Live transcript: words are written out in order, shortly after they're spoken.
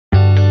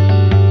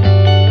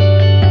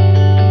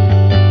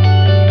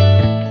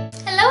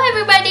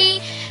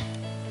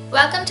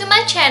welcome to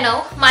my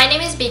channel. My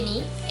name is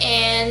Bini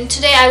and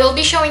today I will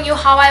be showing you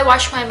how I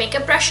wash my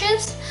makeup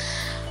brushes.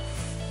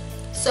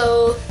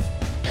 So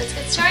let's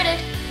get started.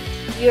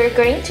 You're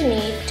going to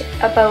need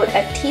about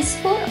a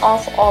teaspoon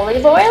of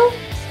olive oil.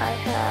 I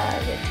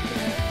have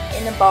it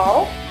in a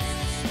bowl.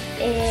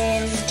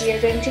 And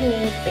you're going to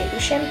need baby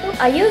shampoo.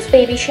 I use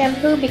baby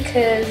shampoo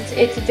because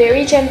it's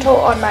very gentle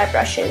on my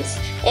brushes.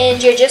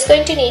 And you're just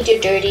going to need your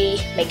dirty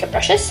makeup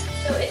brushes.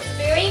 So it's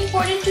very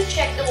important to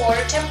check the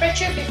water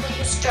temperature before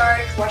you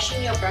start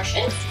washing your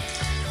brushes.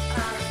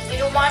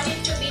 You don't want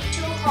it to be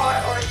too hot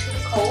or too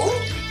cold.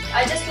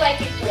 I just like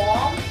it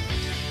warm.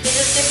 You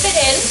just dip it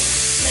in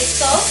like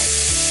so.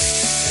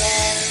 And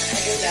then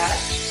I do that.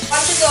 I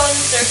want to go in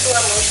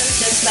circular motions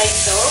just like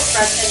so,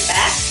 front and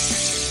back.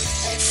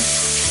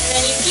 And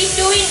then you keep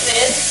doing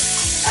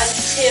this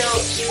until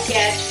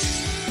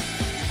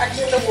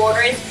the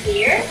water is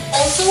clear.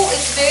 Also,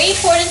 it's very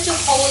important to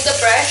hold the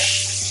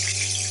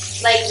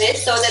brush like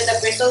this so that the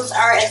bristles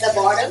are at the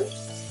bottom,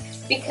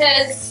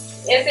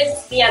 because if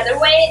it's the other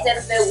way,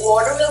 then the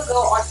water will go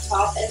on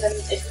top, and then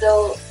if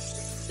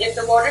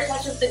the water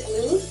touches the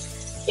glue,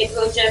 it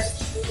will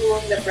just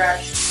ruin the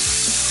brush.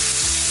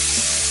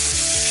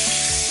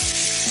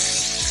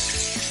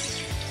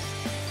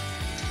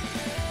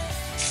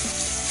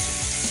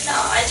 Now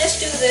I just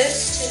do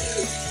this to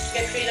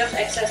get rid of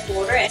excess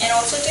water and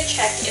also to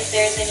check if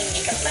there's any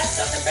makeup left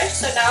on the brush.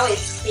 So now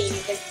it's clean,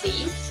 you can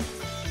see.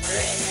 And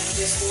then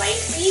just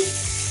lightly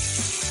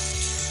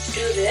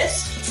do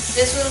this.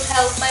 This will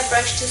help my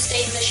brush to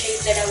stay in the shape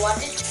that I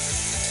want it to.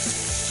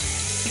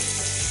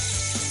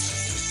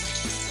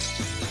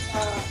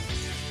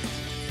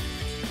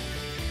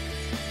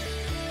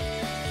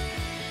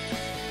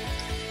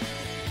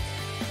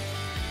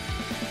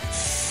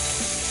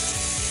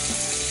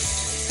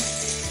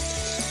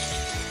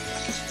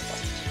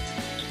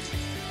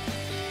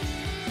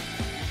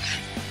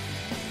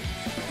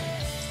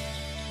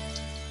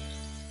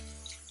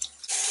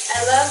 I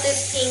love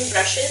these pink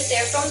brushes.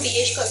 They're from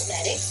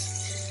Cometics.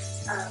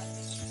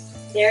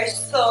 They're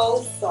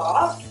so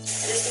soft.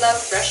 I just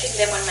love brushing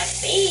them on my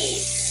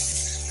face.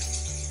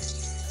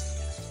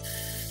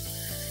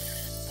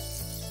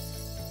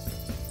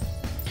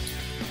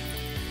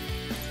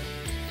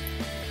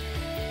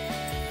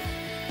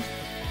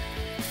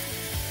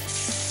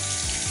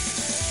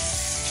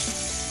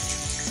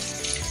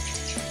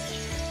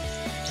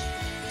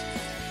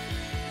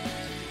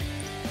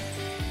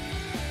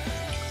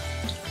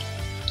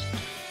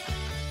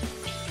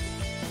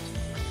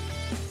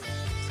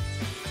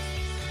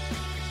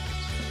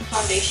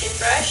 Foundation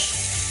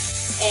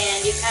brush,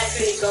 and you can't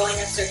really go in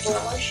a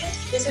circular motion.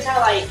 This is how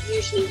I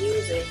usually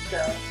use it, so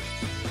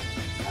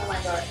oh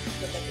my god,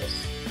 look at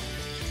this.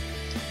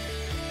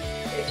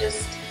 You're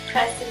just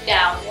pressing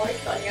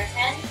downwards on your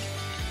hand,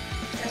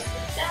 press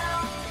it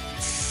down.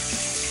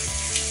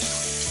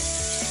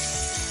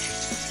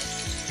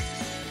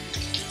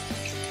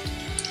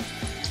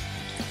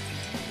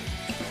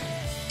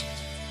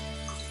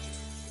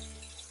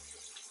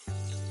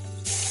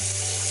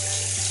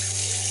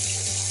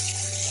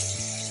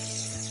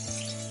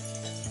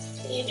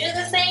 You do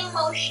the same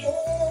motion.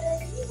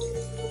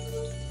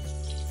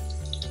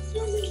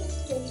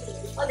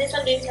 Oh, this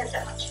one didn't have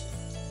that much.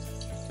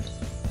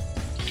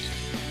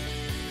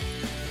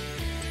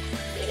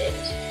 Did it?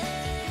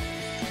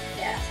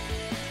 Yeah.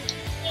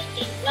 It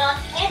did not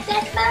have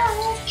that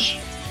much.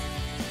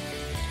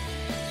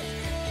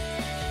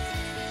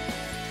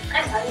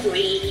 I'm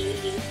hungry.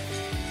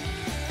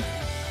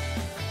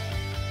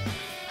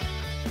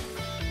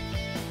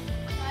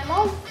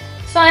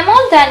 So I'm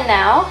all done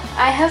now.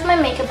 I have my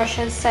makeup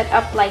brushes set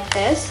up like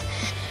this.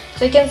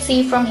 So you can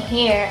see from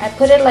here, I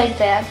put it like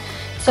that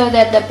so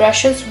that the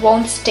brushes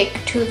won't stick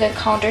to the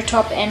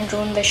countertop and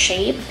ruin the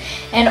shape.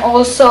 And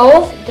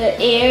also the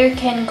air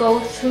can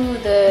go through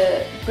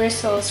the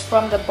bristles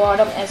from the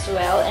bottom as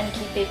well and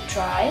keep it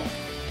dry,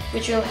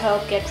 which will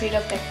help get rid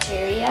of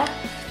bacteria.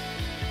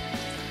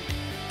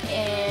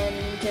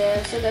 And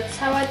so that's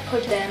how I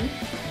put them.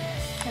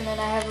 And then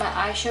I have my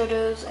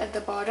eyeshadows at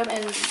the bottom,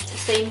 and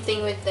same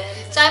thing with them.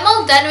 So I'm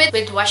all done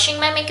with washing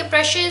my makeup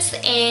brushes,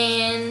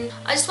 and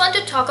I just want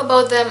to talk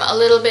about them a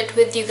little bit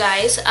with you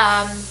guys.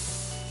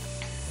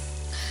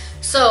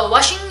 So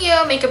washing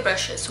your makeup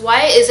brushes,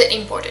 why is it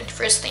important?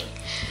 First thing,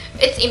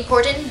 it's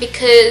important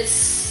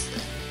because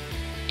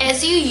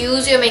as you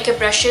use your makeup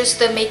brushes,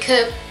 the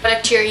makeup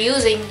product you're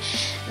using,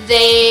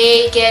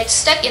 they get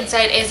stuck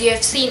inside, as you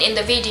have seen in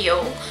the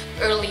video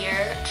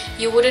earlier.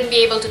 You wouldn't be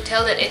able to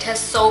tell that it has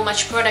so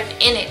much product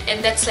in it,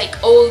 and that's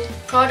like old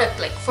product.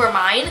 Like for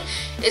mine,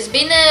 it's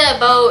been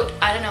about,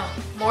 I don't know,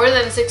 more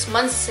than 6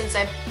 months since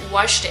I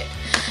washed it,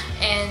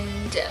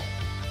 and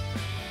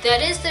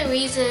that is the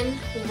reason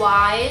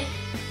why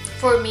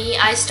for me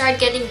I start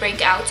getting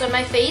breakouts on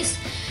my face,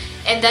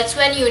 and that's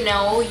when you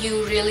know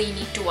you really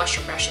need to wash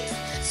your brushes.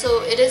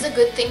 So it is a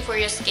good thing for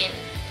your skin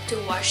to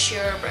wash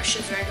your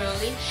brushes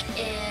regularly,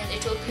 and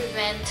it will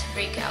prevent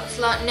breakouts.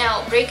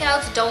 Now,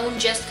 breakouts don't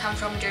just come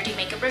from dirty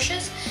makeup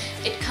brushes.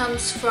 It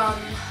comes from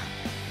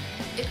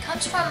it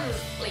comes from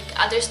like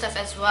other stuff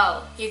as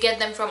well. You get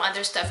them from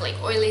other stuff like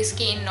oily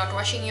skin, not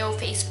washing your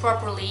face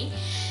properly,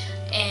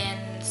 and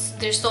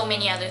there's so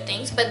many other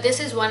things, but this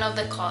is one of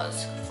the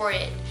cause for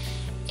it.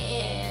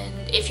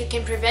 And if you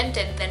can prevent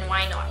it, then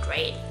why not,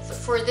 right? So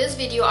for this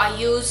video I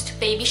used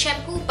baby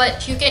shampoo,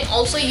 but you can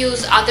also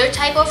use other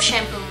type of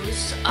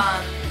shampoos,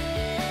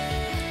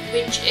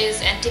 which is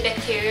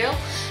antibacterial.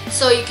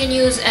 So you can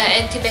use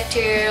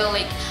antibacterial,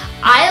 like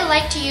I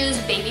like to use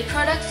baby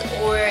products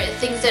or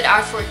things that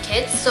are for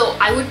kids. So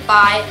I would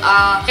buy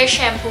a hair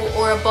shampoo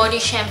or a body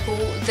shampoo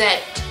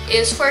that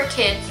is for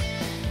kids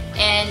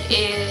and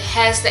it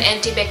has the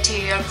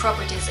antibacterial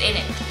properties in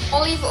it.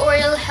 Olive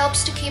oil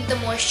helps to keep the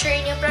moisture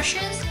in your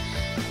brushes,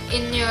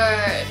 in your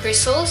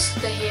bristles,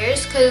 the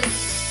hairs, because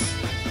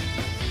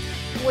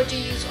what do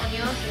you use on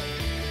your hair?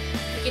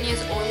 You can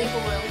use olive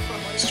oil for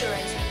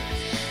moisturizing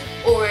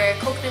or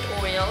coconut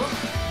oil,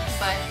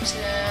 but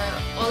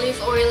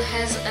olive oil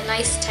has a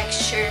nice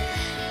texture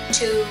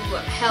to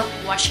help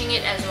washing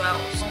it as well.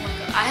 Oh my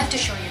god, I have to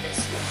show you this.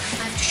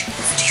 I have to show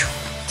this to you.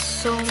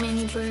 So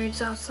many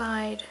birds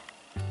outside.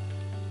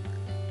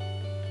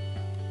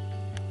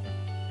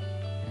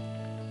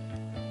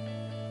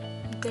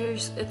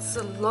 It's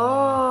a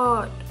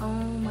lot. Oh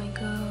my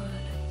god.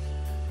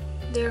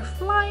 They're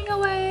flying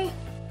away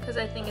because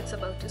I think it's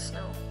about to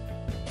snow.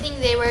 I think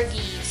they were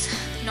geese,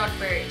 not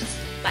birds,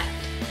 but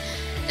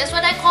that's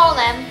what I call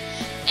them.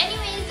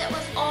 Anyways, that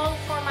was all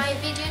for my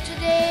video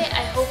today.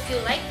 I hope you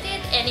liked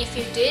it, and if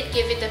you did,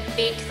 give it a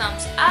big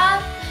thumbs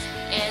up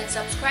and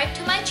subscribe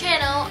to my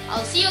channel.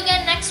 I'll see you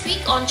again next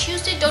week on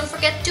Tuesday. Don't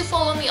forget to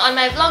follow me on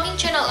my vlogging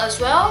channel as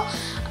well.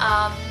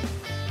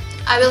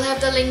 I will have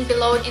the link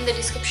below in the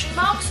description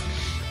box.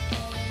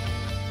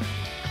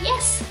 And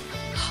yes.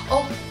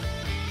 Oh,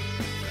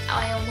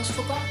 I almost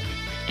forgot.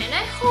 And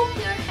I hope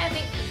you're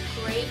having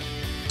a great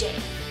day.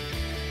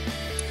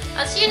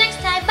 I'll see you next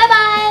time. Bye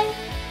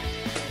bye.